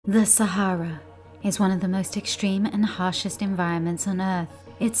The Sahara is one of the most extreme and harshest environments on Earth.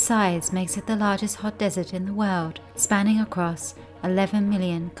 Its size makes it the largest hot desert in the world, spanning across 11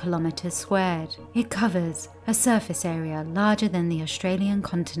 million kilometers squared. It covers a surface area larger than the Australian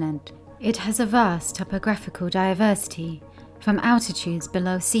continent. It has a vast topographical diversity, from altitudes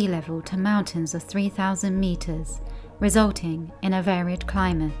below sea level to mountains of 3,000 meters, resulting in a varied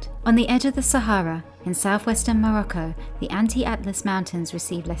climate. On the edge of the Sahara, in southwestern Morocco, the Anti-Atlas Mountains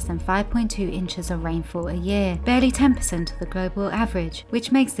receive less than 5.2 inches of rainfall a year, barely 10% of the global average,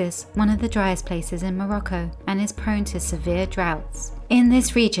 which makes this one of the driest places in Morocco and is prone to severe droughts. In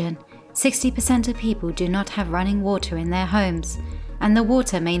this region, 60% of people do not have running water in their homes, and the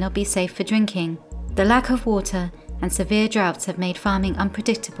water may not be safe for drinking. The lack of water and severe droughts have made farming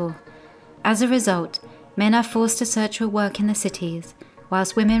unpredictable. As a result, men are forced to search for work in the cities,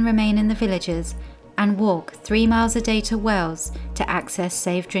 whilst women remain in the villages and walk 3 miles a day to wells to access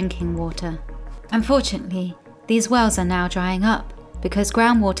safe drinking water. Unfortunately, these wells are now drying up because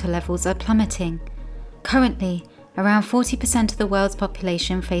groundwater levels are plummeting. Currently, around 40% of the world's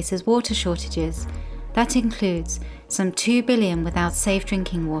population faces water shortages. That includes some 2 billion without safe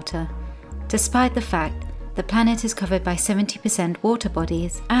drinking water, despite the fact the planet is covered by 70% water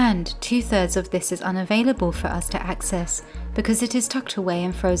bodies, and 2/3 of this is unavailable for us to access because it is tucked away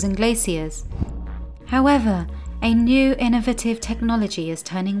in frozen glaciers. However, a new innovative technology is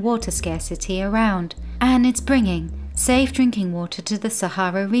turning water scarcity around, and it's bringing safe drinking water to the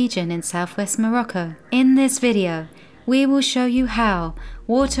Sahara region in southwest Morocco. In this video, we will show you how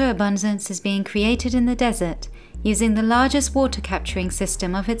water abundance is being created in the desert using the largest water capturing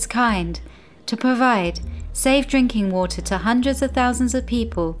system of its kind to provide safe drinking water to hundreds of thousands of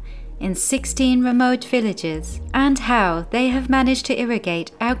people in 16 remote villages, and how they have managed to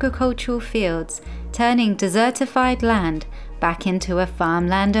irrigate agricultural fields, turning desertified land back into a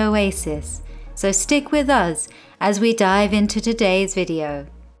farmland oasis. So stick with us as we dive into today's video.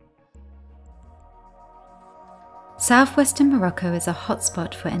 Southwestern Morocco is a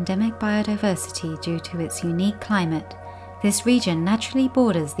hotspot for endemic biodiversity due to its unique climate. This region naturally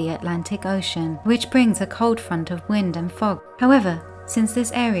borders the Atlantic Ocean, which brings a cold front of wind and fog. However, since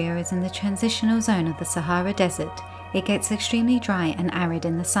this area is in the transitional zone of the Sahara Desert, it gets extremely dry and arid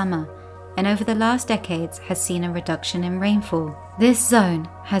in the summer, and over the last decades has seen a reduction in rainfall. This zone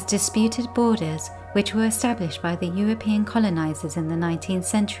has disputed borders which were established by the European colonizers in the 19th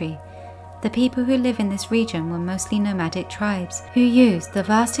century. The people who live in this region were mostly nomadic tribes who used the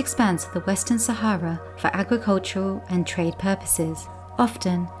vast expanse of the Western Sahara for agricultural and trade purposes.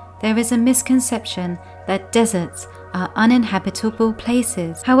 Often, there is a misconception that deserts are uninhabitable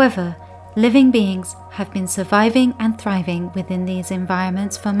places. However, living beings have been surviving and thriving within these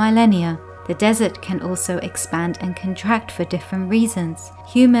environments for millennia. The desert can also expand and contract for different reasons.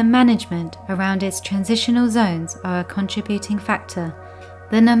 Human management around its transitional zones are a contributing factor.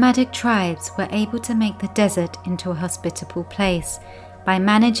 The nomadic tribes were able to make the desert into a hospitable place by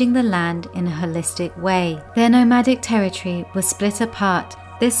managing the land in a holistic way. Their nomadic territory was split apart.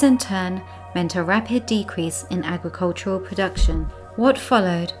 This in turn meant a rapid decrease in agricultural production. What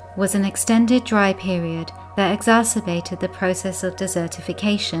followed was an extended dry period that exacerbated the process of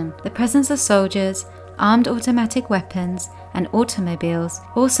desertification. The presence of soldiers, armed automatic weapons, and automobiles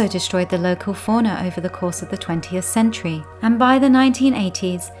also destroyed the local fauna over the course of the 20th century. And by the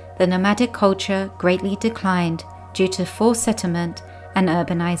 1980s, the nomadic culture greatly declined due to forced settlement and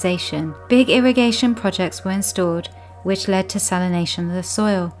urbanization. Big irrigation projects were installed, which led to salination of the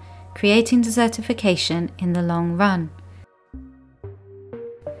soil, creating desertification in the long run.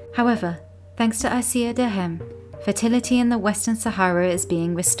 However, thanks to Asiya Derhem, fertility in the Western Sahara is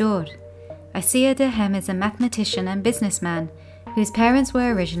being restored. Asiya Derhem is a mathematician and businessman whose parents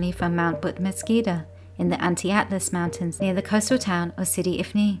were originally from Mount Boutmesguida in the Anti-Atlas Mountains near the coastal town of Sidi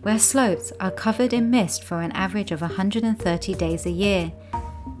Ifni, where slopes are covered in mist for an average of 130 days a year.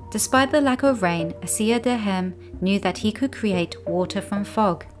 Despite the lack of rain, Asiya Derhem knew that he could create water from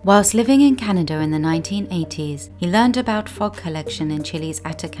fog. Whilst living in Canada in the 1980s, he learned about fog collection in Chile's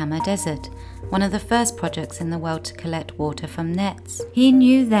Atacama Desert, one of the first projects in the world to collect water from nets. He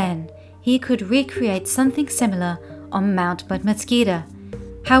knew then he could recreate something similar on Mount Boutmesguida.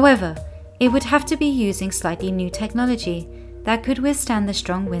 However, it would have to be using slightly new technology that could withstand the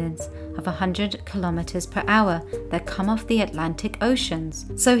strong winds of 100 kilometers per hour that come off the Atlantic Oceans.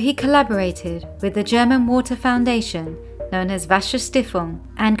 So he collaborated with the German water foundation known as Wasserstiftung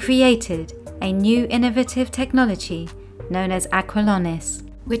and created a new innovative technology known as aqualonis,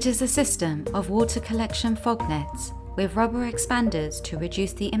 which is a system of water collection fog nets. with rubber expanders to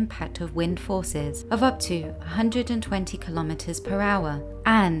reduce the impact of wind forces of up to 120 km per hour.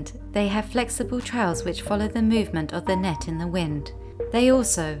 And they have flexible trails which follow the movement of the net in the wind. They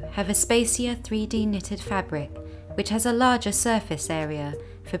also have a spacier 3D knitted fabric, which has a larger surface area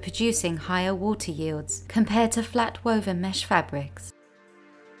for producing higher water yields compared to flat woven mesh fabrics.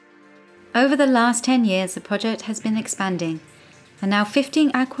 Over the last 10 years, the project has been expanding, and now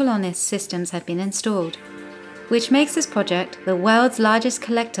 15 aqualonis systems have been installed, which makes this project the world's largest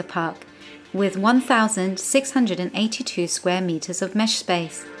collector park with 1,682 square meters of mesh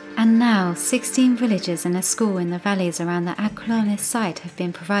space. And now 16 villages and a school in the valleys around the aqualonis site have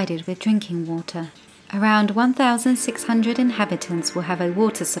been provided with drinking water. Around 1,600 inhabitants will have a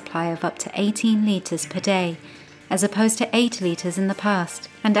water supply of up to 18 litres per day, as opposed to 8 litres in the past.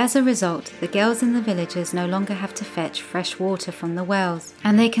 And as a result, the girls in the villages no longer have to fetch fresh water from the wells,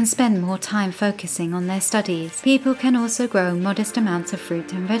 and they can spend more time focusing on their studies. People can also grow modest amounts of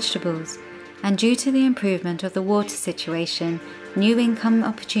fruit and vegetables, and due to the improvement of the water situation, new income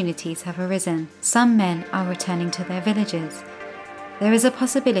opportunities have arisen. Some men are returning to their villages. There is a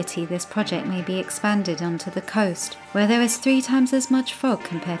possibility this project may be expanded onto the coast, where there is 3 times as much fog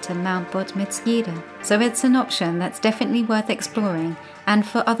compared to Mount Botmitsgida. So it's an option that's definitely worth exploring, and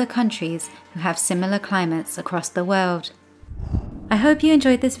for other countries who have similar climates across the world. I hope you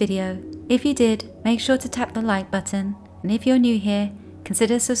enjoyed this video. If you did, make sure to tap the like button, and if you're new here,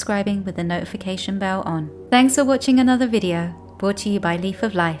 consider subscribing with the notification bell on. Thanks for watching another video, brought to you by Leaf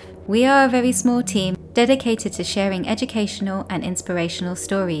of Life. We are a very small team dedicated to sharing educational and inspirational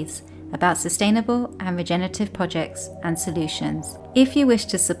stories about sustainable and regenerative projects and solutions. If you wish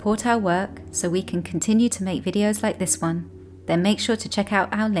to support our work so we can continue to make videos like this one, then make sure to check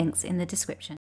out our links in the description.